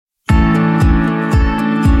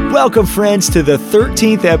Welcome, friends, to the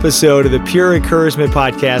 13th episode of the Pure Encouragement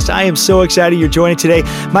Podcast. I am so excited you're joining today.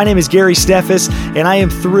 My name is Gary Steffes, and I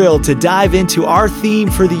am thrilled to dive into our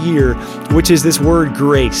theme for the year, which is this word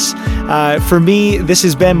grace. For me, this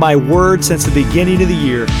has been my word since the beginning of the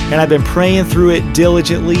year, and I've been praying through it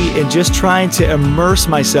diligently and just trying to immerse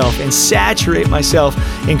myself and saturate myself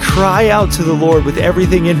and cry out to the Lord with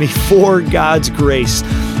everything in me for God's grace.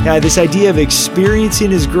 This idea of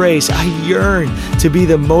experiencing His grace, I yearn to be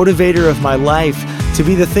the motivator of my life, to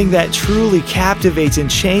be the thing that truly captivates and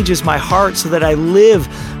changes my heart so that I live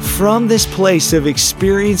from this place of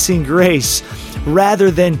experiencing grace rather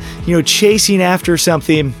than, chasing after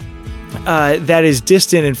something that is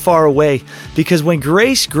distant and far away. Because when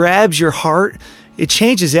grace grabs your heart, it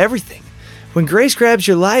changes everything. When grace grabs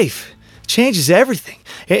your life, it changes everything.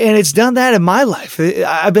 And it's done that in my life.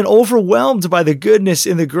 I've been overwhelmed by the goodness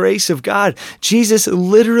and the grace of God. Jesus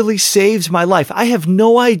literally saves my life. I have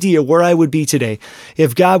no idea where I would be today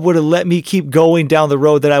if God would have let me keep going down the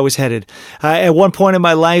road that I was headed. At one point in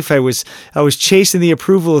my life, I was chasing the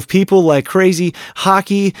approval of people like crazy.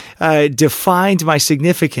 Hockey defined my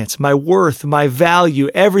significance, my worth, my value.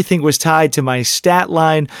 Everything was tied to my stat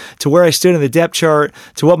line, to where I stood in the depth chart,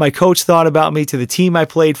 to what my coach thought about me, to the team I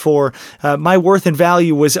played for. My worth and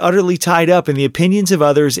value was utterly tied up in the opinions of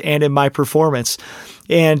others and in my performance.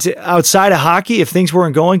 And outside of hockey, if things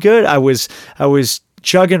weren't going good, I was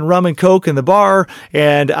chugging rum and coke in the bar,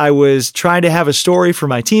 and I was trying to have a story for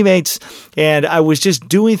my teammates, and I was just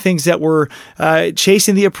doing things that were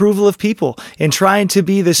chasing the approval of people and trying to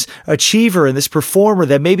be this achiever and this performer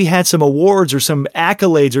that maybe had some awards or some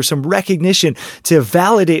accolades or some recognition to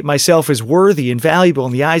validate myself as worthy and valuable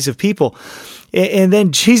in the eyes of people. And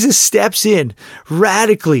then Jesus steps in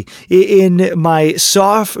radically in my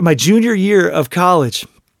junior year of college,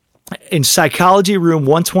 in Psychology Room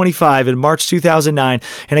 125 in March 2009,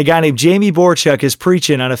 and a guy named Jamie Borchuk is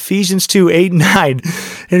preaching on Ephesians 2:8-9,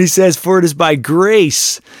 and he says, "For it is by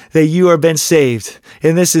grace that you are been saved,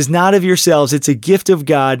 and this is not of yourselves, it's a gift of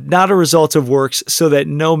God, not a result of works, so that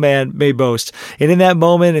no man may boast." And in that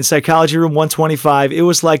moment in Psychology Room 125, it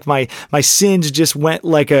was like my sins just went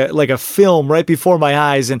like a film right before my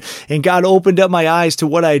eyes, and God opened up my eyes to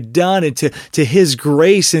what I'd done and to His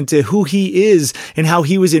grace and to who He is and how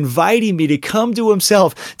He was inviting me to come to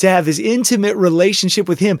Himself, to have this intimate relationship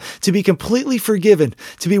with Him, to be completely forgiven,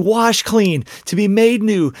 to be washed clean, to be made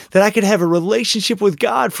new, that I could have a relationship with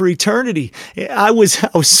God for eternity. I was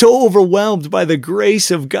so overwhelmed by the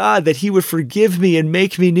grace of God that He would forgive me and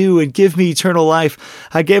make me new and give me eternal life.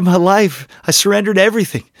 I gave my life. I surrendered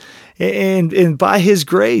everything. And by His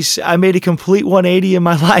grace, I made a complete 180 in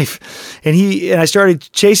my life. And I started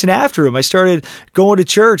chasing after Him. I started going to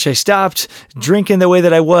church. I stopped drinking the way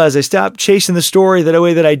that I was. I stopped chasing the story the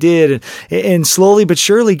way that I did. And slowly but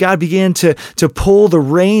surely, God began to pull the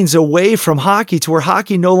reins away from hockey to where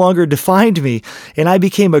hockey no longer defined me. And I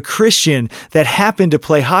became a Christian that happened to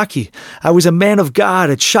play hockey. I was a man of God,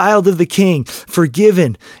 a child of the King,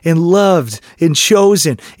 forgiven and loved and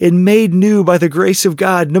chosen and made new by the grace of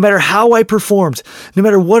God. No matter how I performed, no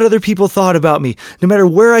matter what other people thought about me, no matter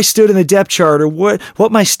where I stood in the depth chart or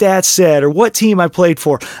what my stats said or what team I played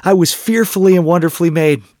for, I was fearfully and wonderfully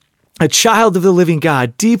made. A child of the living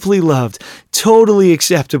God, deeply loved, totally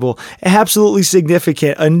acceptable, absolutely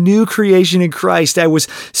significant, a new creation in Christ. I was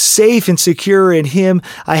safe and secure in Him.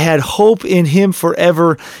 I had hope in Him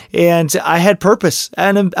forever, and I had purpose.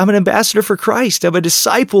 And I'm an ambassador for Christ. I'm a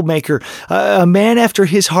disciple maker, a man after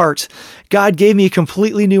His heart. God gave me a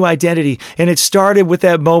completely new identity, and it started with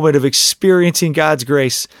that moment of experiencing God's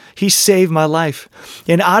grace. He saved my life.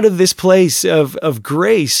 And out of this place of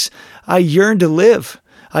grace, I yearn to live.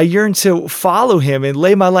 I yearn to follow Him and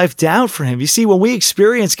lay my life down for Him. You see, when we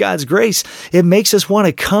experience God's grace, it makes us want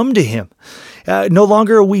to come to Him. No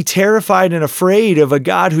longer are we terrified and afraid of a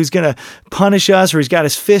God who's going to punish us or He's got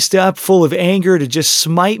His fist up full of anger to just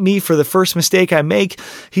smite me for the first mistake I make.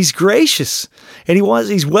 He's gracious, and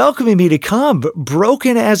He's welcoming me to come,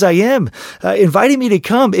 broken as I am, inviting me to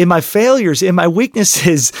come in my failures, in my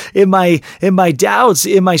weaknesses, in my doubts,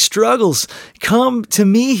 in my struggles. Come to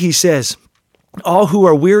me, He says. All who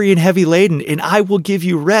are weary and heavy laden, and I will give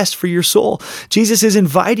you rest for your soul. Jesus is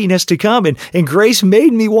inviting us to come, and grace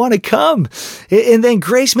made me want to come. And then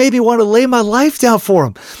grace made me want to lay my life down for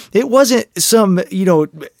Him. It wasn't some,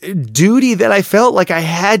 duty that I felt like I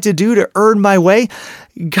had to do to earn my way.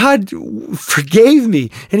 God forgave me,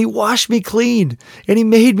 and He washed me clean, and He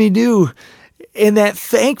made me new. And that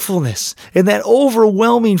thankfulness and that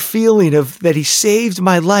overwhelming feeling of that he saved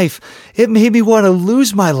my life, it made me want to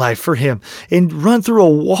lose my life for him and run through a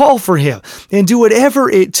wall for him and do whatever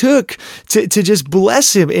it took to just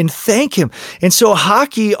bless him and thank him. And so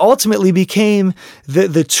hockey ultimately became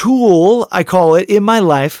the tool, I call it, in my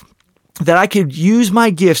life that I could use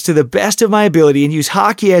my gifts to the best of my ability and use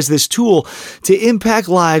hockey as this tool to impact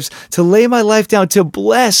lives, to lay my life down, to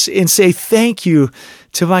bless and say thank you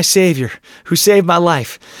to my Savior who saved my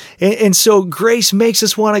life. And so grace makes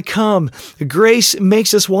us want to come. Grace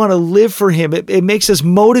makes us want to live for him. It makes us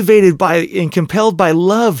motivated by and compelled by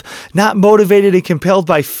love, not motivated and compelled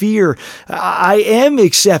by fear. I am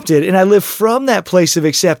accepted, and I live from that place of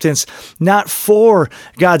acceptance, not for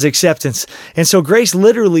God's acceptance. And so grace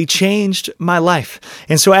literally changed my life.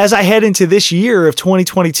 And so as I head into this year of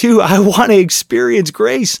 2022, I want to experience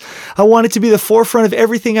grace. I want it to be the forefront of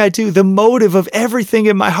everything I do, the motive of everything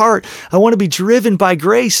in my heart. I want to be driven by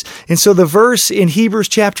grace. And so the verse in Hebrews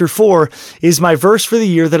chapter 4 is my verse for the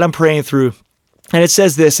year that I'm praying through. And it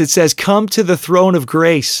says this, it says, "Come to the throne of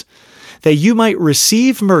grace, that you might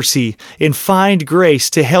receive mercy and find grace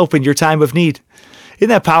to help in your time of need." Isn't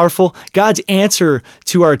that powerful? God's answer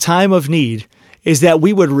to our time of need is that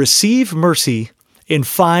we would receive mercy and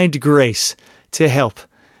find grace to help.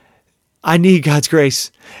 I need God's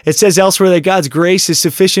grace. It says elsewhere that God's grace is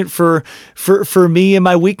sufficient for me in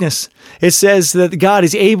my weakness. It says that God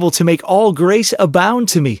is able to make all grace abound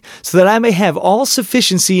to me, so that I may have all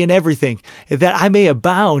sufficiency in everything, that I may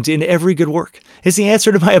abound in every good work. It's the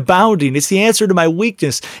answer to my abounding. It's the answer to my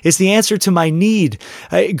weakness. It's the answer to my need.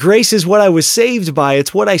 Grace is what I was saved by.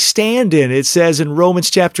 It's what I stand in. It says in Romans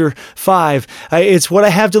chapter 5. It's what I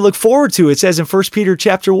have to look forward to. It says in 1 Peter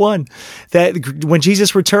chapter 1 that when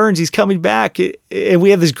Jesus returns, he's coming back, and we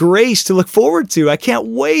have this grace to look forward to. I can't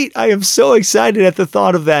wait. I am so excited at the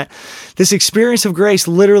thought of that. This experience of grace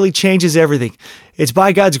literally changes everything. It's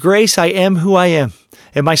by God's grace I am who I am.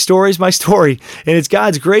 And my story is my story. And it's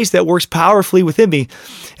God's grace that works powerfully within me.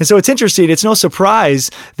 And so it's interesting. It's no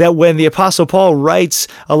surprise that when the Apostle Paul writes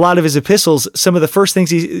a lot of his epistles, some of the first things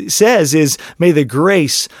he says is, "May the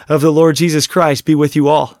grace of the Lord Jesus Christ be with you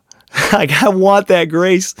all." I want that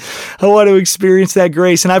grace. I want to experience that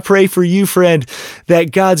grace. And I pray for you, friend,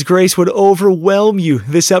 that God's grace would overwhelm you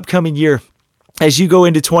this upcoming year. As you go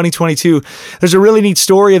into 2022, there's a really neat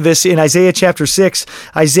story of this in Isaiah chapter 6.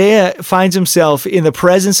 Isaiah finds himself in the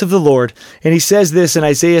presence of the Lord, and he says this in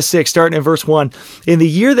Isaiah 6, starting in verse 1. "In the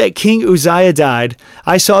year that King Uzziah died,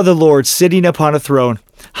 I saw the Lord sitting upon a throne,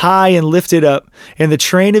 high and lifted up, and the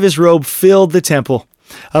train of his robe filled the temple.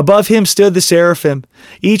 Above him stood the seraphim.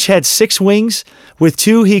 Each had 6 wings. With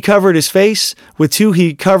 2 he covered his face, with 2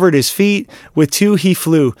 he covered his feet, with 2 he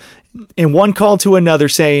flew. And one called to another,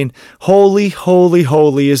 saying, Holy, holy,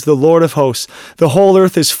 holy is the Lord of hosts. The whole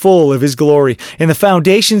earth is full of his glory. And the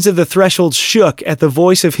foundations of the threshold shook at the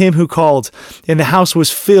voice of him who called, and the house was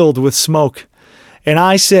filled with smoke. And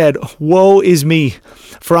I said, Woe is me,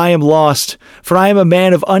 for I am lost, for I am a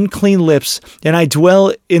man of unclean lips, and I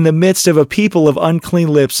dwell in the midst of a people of unclean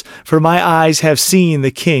lips, for my eyes have seen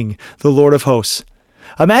the King, the Lord of hosts."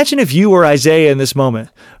 Imagine if you were Isaiah in this moment.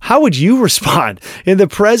 How would you respond in the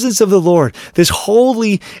presence of the Lord, this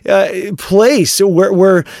holy place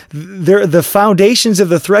where the foundations of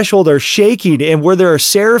the threshold are shaking and where there are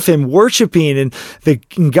seraphim worshiping and the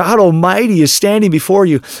God Almighty is standing before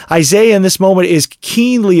you? Isaiah in this moment is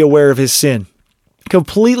keenly aware of his sin,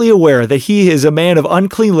 completely aware that he is a man of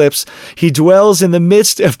unclean lips. He dwells in the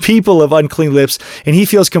midst of people of unclean lips, and he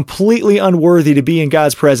feels completely unworthy to be in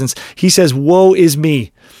God's presence. He says, Woe is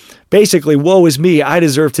me. Basically, woe is me. I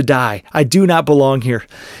deserve to die. I do not belong here.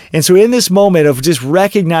 And so in this moment of just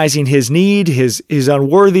recognizing his need, his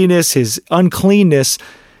unworthiness, his uncleanness,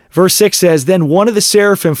 verse 6 says, Then one of the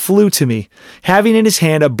seraphim flew to me, having in his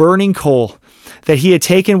hand a burning coal that he had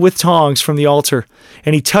taken with tongs from the altar.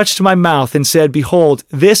 And he touched my mouth and said, Behold,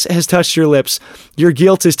 this has touched your lips. Your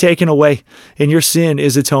guilt is taken away, and your sin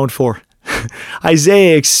is atoned for.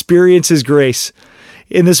 Isaiah experiences grace.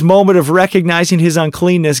 In this moment of recognizing his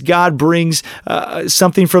uncleanness, God brings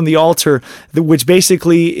something from the altar, which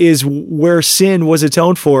basically is where sin was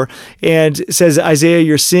atoned for, and says, Isaiah,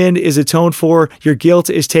 your sin is atoned for, your guilt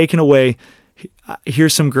is taken away.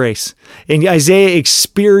 Here's some grace. And Isaiah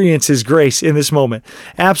experiences grace in this moment.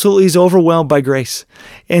 Absolutely is overwhelmed by grace.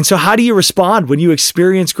 And so how do you respond when you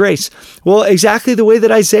experience grace? Well, exactly the way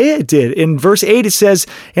that Isaiah did. In verse 8, it says,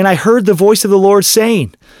 And I heard the voice of the Lord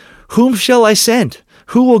saying, Whom shall I send?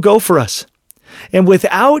 Who will go for us? And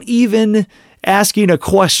without even asking a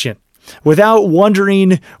question, without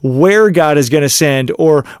wondering where God is going to send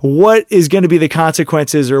or what is going to be the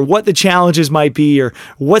consequences or what the challenges might be or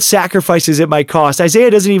what sacrifices it might cost.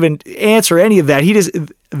 Isaiah doesn't even answer any of that.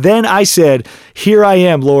 Then I said, "Here I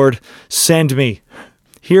am, Lord, send me."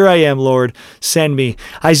 Here I am, Lord, send me.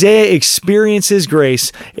 Isaiah experiences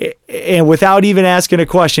grace, and without even asking a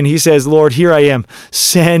question, he says, "Lord, here I am,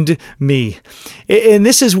 send me." And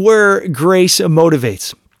this is where grace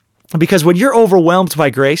motivates. Because when you're overwhelmed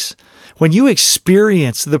by grace, when you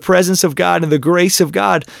experience the presence of God and the grace of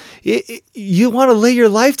God, you want to lay your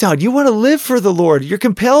life down. You want to live for the Lord. You're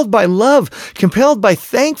compelled by love, compelled by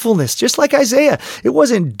thankfulness, just like Isaiah. It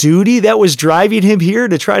wasn't duty that was driving him here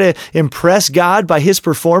to try to impress God by his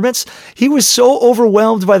performance. He was so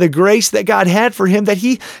overwhelmed by the grace that God had for him that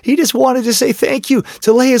he just wanted to say thank you,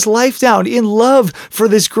 to lay his life down in love for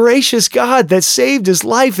this gracious God that saved his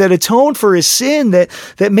life, that atoned for his sin, that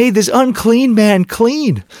made this unclean man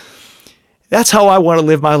clean. That's how I want to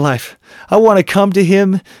live my life. I want to come to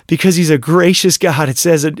him because he's a gracious God. It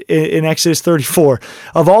says in Exodus 34,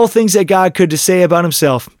 of all things that God could say about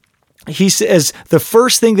himself, he says, the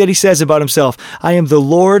first thing that he says about himself, "I am the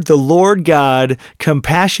Lord God,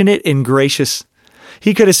 compassionate and gracious."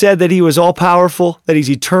 He could have said that he was all powerful, that he's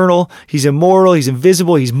eternal, he's immortal, he's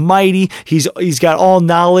invisible, he's mighty, he's got all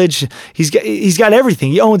knowledge, he's got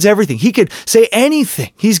everything, he owns everything. He could say anything.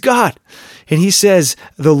 He's God. And he says,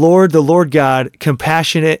 the Lord God,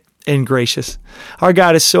 compassionate and gracious. Our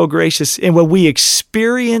God is so gracious. And when we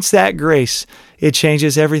experience that grace, it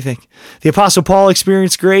changes everything. The Apostle Paul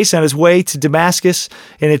experienced grace on his way to Damascus,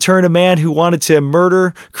 and it turned a man who wanted to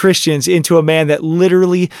murder Christians into a man that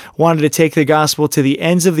literally wanted to take the gospel to the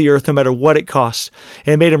ends of the earth, no matter what it cost.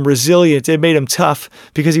 And it made him resilient. It made him tough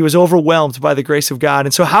because he was overwhelmed by the grace of God.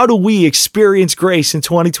 And so how do we experience grace in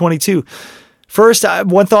 2022? First,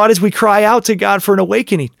 one thought is we cry out to God for an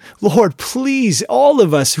awakening. Lord, please, all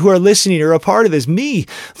of us who are listening are a part of this. Me,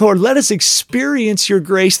 Lord, let us experience your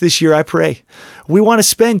grace this year, I pray. We want to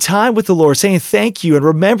spend time with the Lord, saying thank you and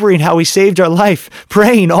remembering how he saved our life,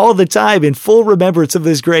 praying all the time in full remembrance of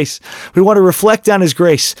his grace. We want to reflect on his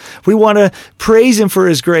grace. We want to praise him for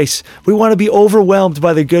his grace. We want to be overwhelmed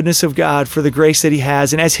by the goodness of God for the grace that he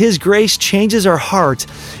has. And as his grace changes our heart,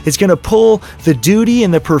 it's going to pull the duty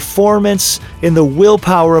and the performance and the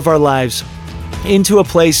willpower of our lives into a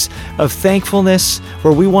place of thankfulness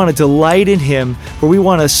where we want to delight in him, where we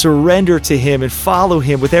want to surrender to him and follow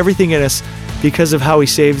him with everything in us because of how he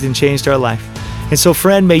saved and changed our life. And so,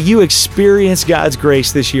 friend, may you experience God's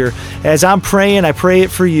grace this year. As I'm praying, I pray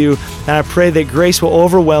it for you, and I pray that grace will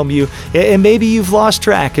overwhelm you. And maybe you've lost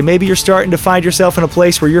track, and maybe you're starting to find yourself in a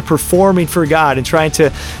place where you're performing for God and trying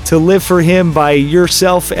to live for him by your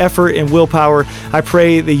self-effort and willpower. I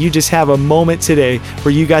pray that you just have a moment today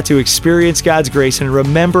where you got to experience God's grace and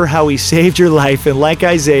remember how he saved your life. And like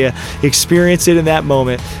Isaiah, experience it in that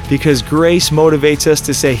moment, because grace motivates us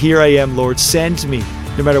to say, "Here I am, Lord, send me,"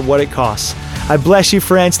 no matter what it costs. I bless you,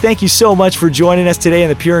 friends. Thank you so much for joining us today on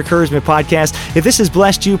the Pure Encouragement Podcast. If this has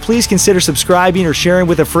blessed you, please consider subscribing or sharing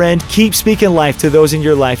with a friend. Keep speaking life to those in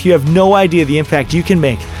your life. You have no idea the impact you can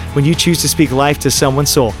make when you choose to speak life to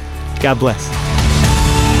someone's soul. God bless.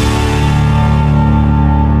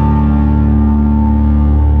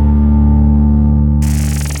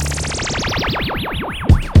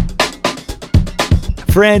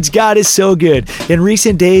 Friends, God is so good. In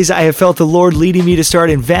recent days, I have felt the Lord leading me to start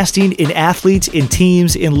investing in athletes, in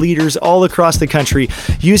teams, in leaders all across the country,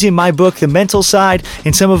 using my book, The Mental Side,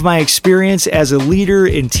 and some of my experience as a leader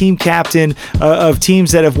and team captain of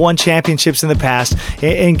teams that have won championships in the past.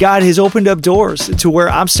 And God has opened up doors to where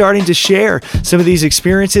I'm starting to share some of these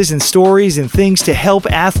experiences and stories and things to help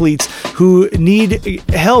athletes who need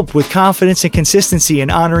help with confidence and consistency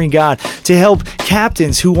and honoring God, to help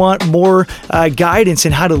captains who want more guidance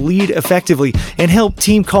in how to lead effectively, and help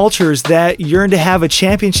team cultures that yearn to have a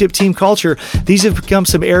championship team culture. These have become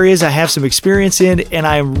some areas I have some experience in, and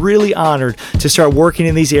I am really honored to start working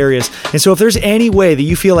in these areas. And so if there's any way that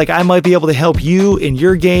you feel like I might be able to help you in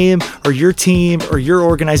your game or your team or your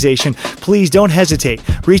organization, please don't hesitate.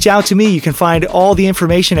 Reach out to me. You can find all the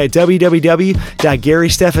information at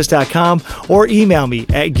www.garysteffes.com or email me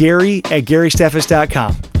at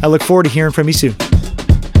gary@garysteffes.com. I look forward to hearing from you soon.